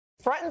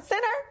front and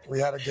center. We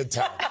had a good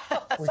time.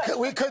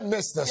 we couldn't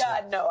miss this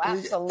one. No,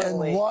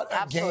 absolutely. And what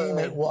a game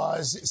it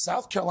was.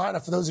 South Carolina,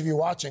 for those of you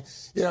watching,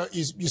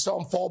 you saw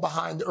them fall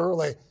behind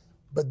early,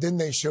 but then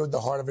they showed the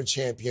heart of a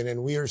champion,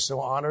 and we are so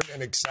honored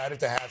and excited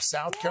to have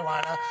South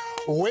Carolina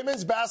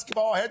women's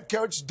basketball head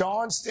coach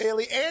Dawn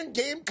Staley and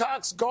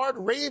Gamecocks guard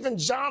Raven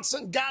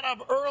Johnson got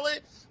up early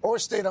or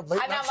stayed up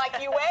late. I'm not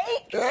like you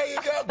wait. There you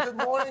go. Good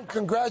morning.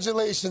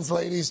 Congratulations,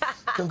 ladies.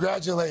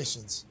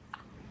 Congratulations.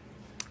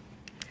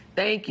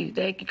 Thank you,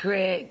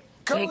 Craig.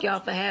 Coach, thank y'all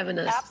for having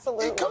us.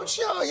 Absolutely. Hey, Coach,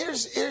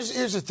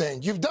 here's the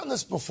thing. You've done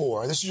this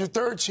before. This is your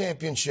third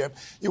championship.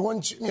 You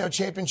won,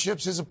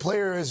 championships as a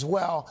player as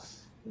well.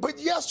 But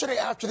yesterday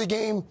after the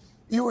game,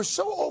 you were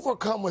so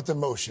overcome with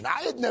emotion.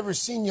 I had never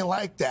seen you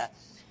like that.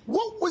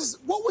 What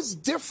was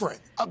different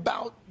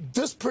about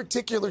this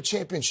particular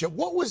championship?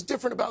 What was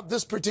different about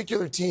this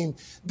particular team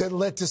that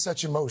led to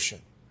such emotion?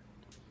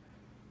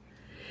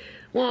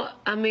 Well,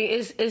 I mean,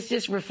 it's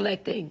just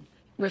reflecting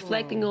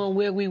on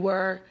where we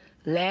were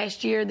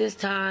last year this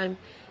time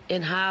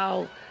and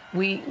how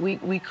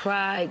we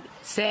cried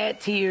sad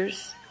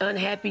tears,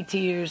 unhappy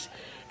tears,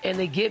 and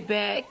to get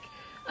back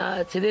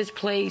to this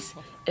place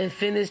and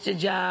finish the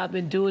job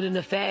and do it in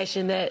a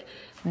fashion that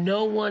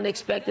no one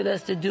expected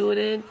us to do it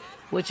in,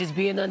 which is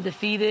being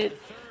undefeated.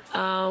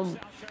 And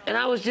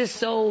I was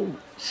just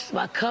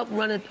my cup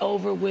runneth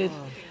over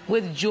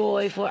with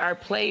joy for our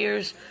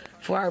players,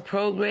 for our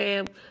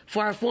program,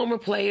 for our former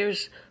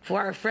players, for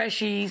our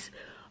freshies,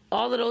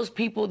 all of those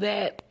people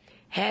that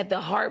had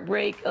the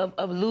heartbreak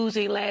of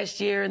losing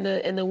last year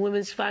in the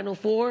women's Final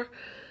Four.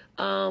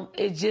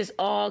 It just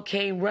all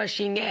came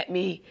rushing at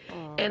me.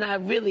 And I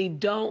really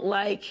don't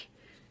like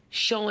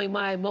showing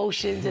my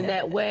emotions in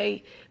that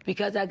way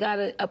because I got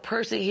a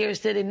person here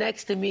sitting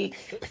next to me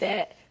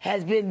that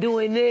has been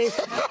doing this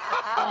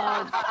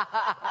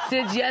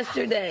since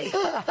yesterday.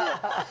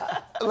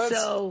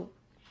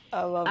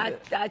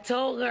 I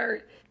told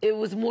her it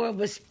was more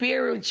of a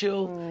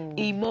spiritual,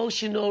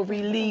 emotional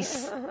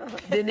release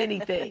than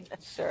anything.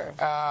 Sure.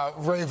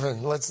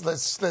 Raven,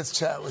 let's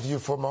chat with you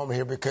for a moment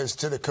here because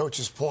to the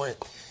coach's point,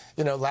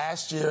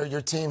 last year your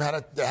team had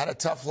a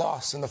tough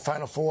loss in the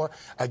Final Four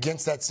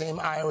against that same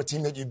Iowa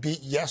team that you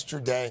beat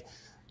yesterday.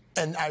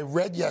 And I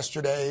read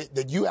yesterday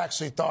that you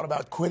actually thought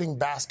about quitting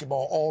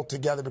basketball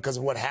altogether because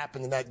of what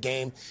happened in that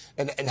game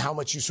and how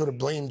much you sort of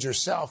blamed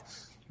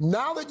yourself.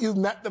 Now that you've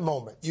met the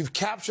moment, you've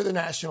captured the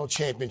national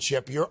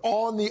championship, you're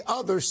on the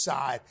other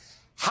side.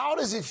 How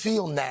does it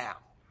feel now?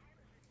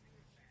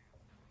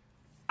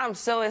 I'm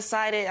so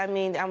excited. I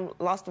mean, I'm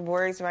lost of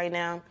words right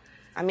now.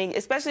 I mean,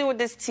 especially with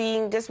this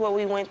team, just what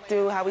we went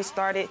through, how we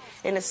started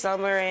in the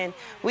summer, and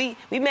we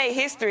made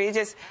history.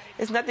 It's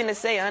nothing to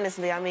say,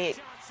 honestly. I mean,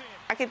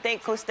 I can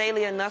thank Coach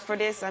Staley enough for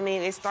this. I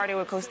mean, it started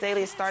with Coach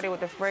Staley, it started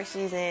with the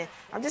freshies, and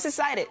I'm just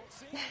excited.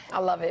 I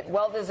love it.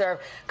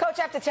 Well-deserved. Coach,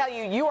 I have to tell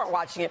you, you weren't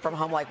watching it from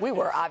home like we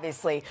were,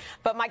 obviously.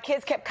 But my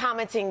kids kept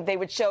commenting they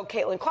would show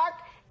Caitlin Clark,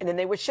 and then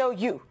they would show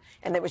you.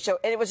 And it was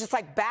just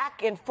like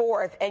back and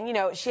forth.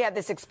 And, she had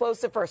this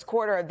explosive first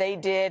quarter. They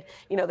did.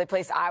 They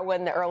placed Iowa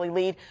in the early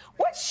lead.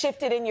 What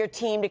shifted in your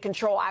team to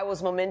control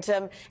Iowa's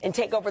momentum and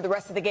take over the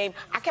rest of the game?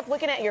 I kept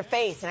looking at your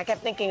face, and I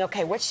kept thinking,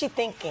 okay, what's she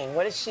thinking?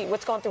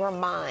 What's going through her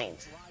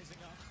mind?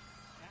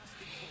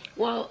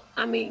 Well,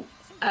 I mean,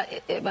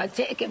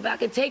 if I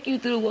could take you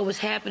through what was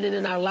happening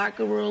in our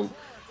locker room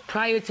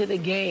prior to the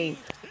game,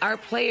 our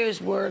players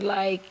were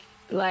like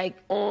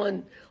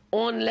on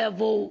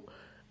level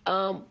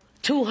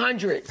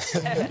 200,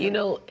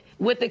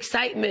 with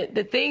excitement.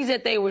 The things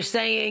that they were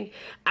saying,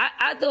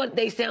 I thought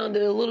they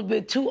sounded a little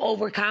bit too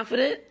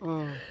overconfident,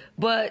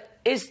 but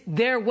it's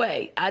their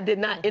way. I did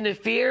not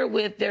interfere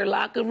with their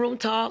locker room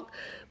talk,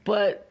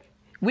 but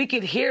we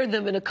could hear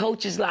them in the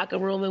coach's locker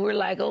room, and we're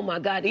like, oh, my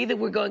God, either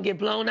we're going to get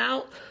blown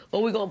out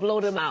or we're going to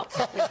blow them out.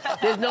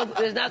 There's not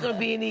going to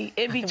be any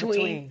in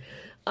between.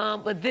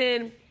 But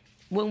then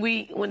when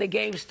the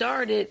game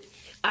started,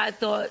 I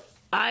thought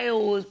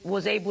Iowa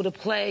was able to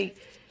play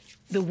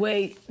the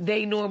way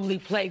they normally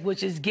play,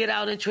 which is get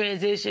out in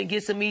transition,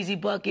 get some easy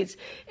buckets.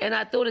 And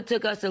I thought it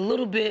took us a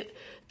little bit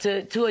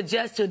to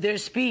adjust to their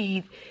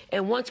speed.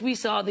 And once we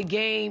saw the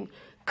game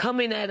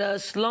coming at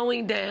us,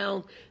 slowing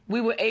down, we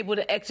were able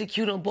to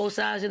execute on both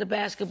sides of the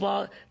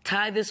basketball,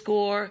 tie the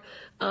score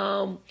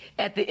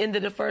at the end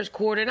of the first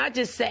quarter. And I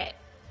just sat.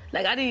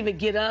 Like, I didn't even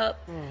get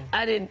up.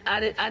 I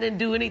didn't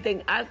do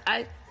anything.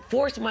 I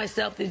forced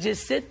myself to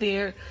just sit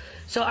there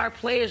so our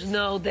players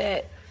know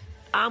that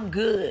I'm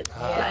good.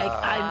 Like,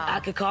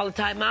 I could call a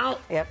timeout.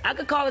 Yep. I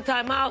could call a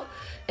timeout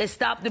and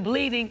stop the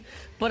bleeding,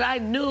 but I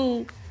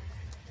knew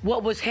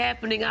what was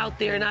happening out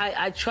there, and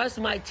I trust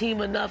my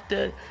team enough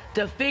to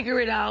figure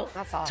it out.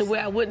 That's awesome. To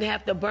where I wouldn't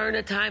have to burn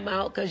a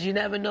timeout, because you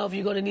never know if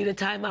you're going to need a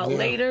timeout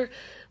later.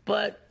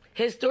 But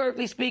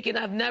historically speaking,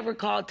 I've never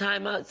called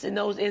timeouts in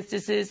those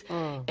instances,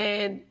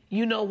 and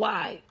you know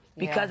why.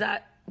 Because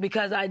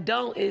because I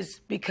don't is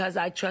because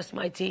I trust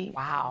my team.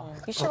 Wow.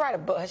 You should write a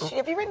book.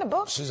 Have you written the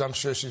book? I'm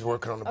sure she's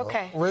working on the book.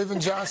 Okay. Raven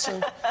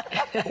Johnson,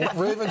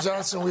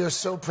 we are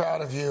so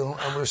proud of you,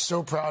 and we're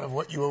so proud of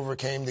what you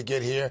overcame to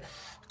get here.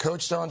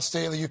 Coach Dawn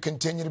Staley, you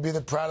continue to be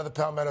the pride of the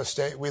Palmetto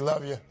State. We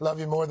love you. Love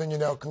you more than you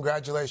know.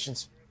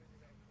 Congratulations.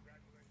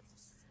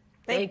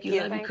 Thank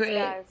you. Love you, Craig.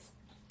 Guys.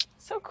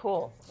 So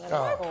cool.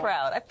 Oh. I'm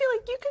proud. I feel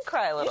like you can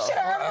cry a little. You should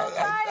have heard her on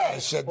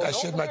Friday. I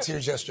shed my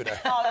tears yesterday.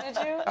 Oh, did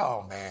you?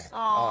 Oh, man.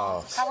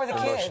 Oh. How were the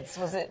emotion. kids?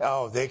 Was it?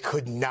 Oh, they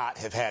could not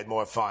have had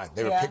more fun.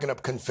 They were picking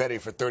up confetti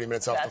for 30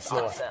 minutes off the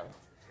floor. Awesome.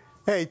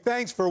 Hey,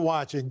 thanks for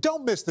watching.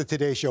 Don't miss the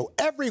Today Show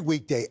every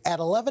weekday at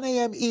 11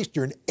 a.m.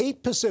 Eastern,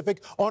 8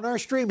 Pacific on our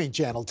streaming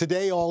channel,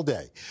 Today All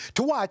Day.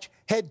 To watch,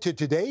 head to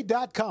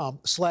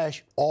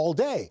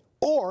today.com/allday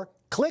or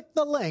click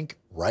the link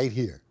right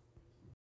here.